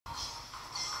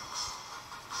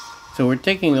So we're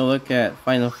taking a look at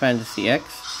Final Fantasy X,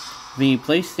 the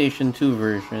PlayStation 2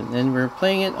 version, and we're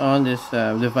playing it on this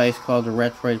device called the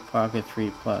Retroid Pocket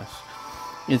 3 Plus.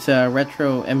 It's a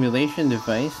retro emulation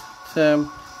device. It's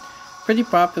pretty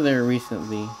popular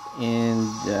recently, and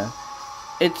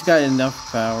it's got enough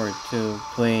power to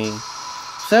play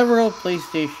several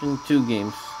PlayStation 2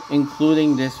 games,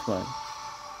 including this one.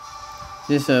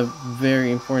 This is a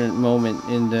very important moment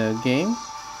in the game.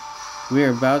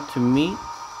 We're about to meet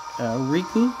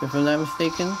Riku, if I'm not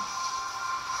mistaken.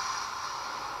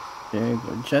 There you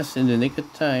go, just in the nick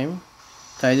of time.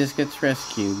 Tidus gets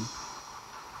rescued.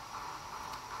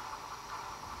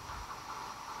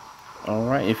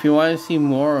 Alright, if you want to see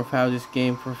more of how this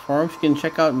game performs, you can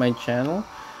check out my channel.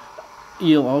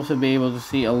 You'll also be able to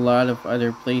see a lot of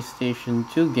other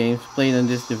PlayStation 2 games played on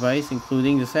this device,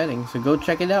 including the settings, so go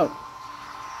check it out.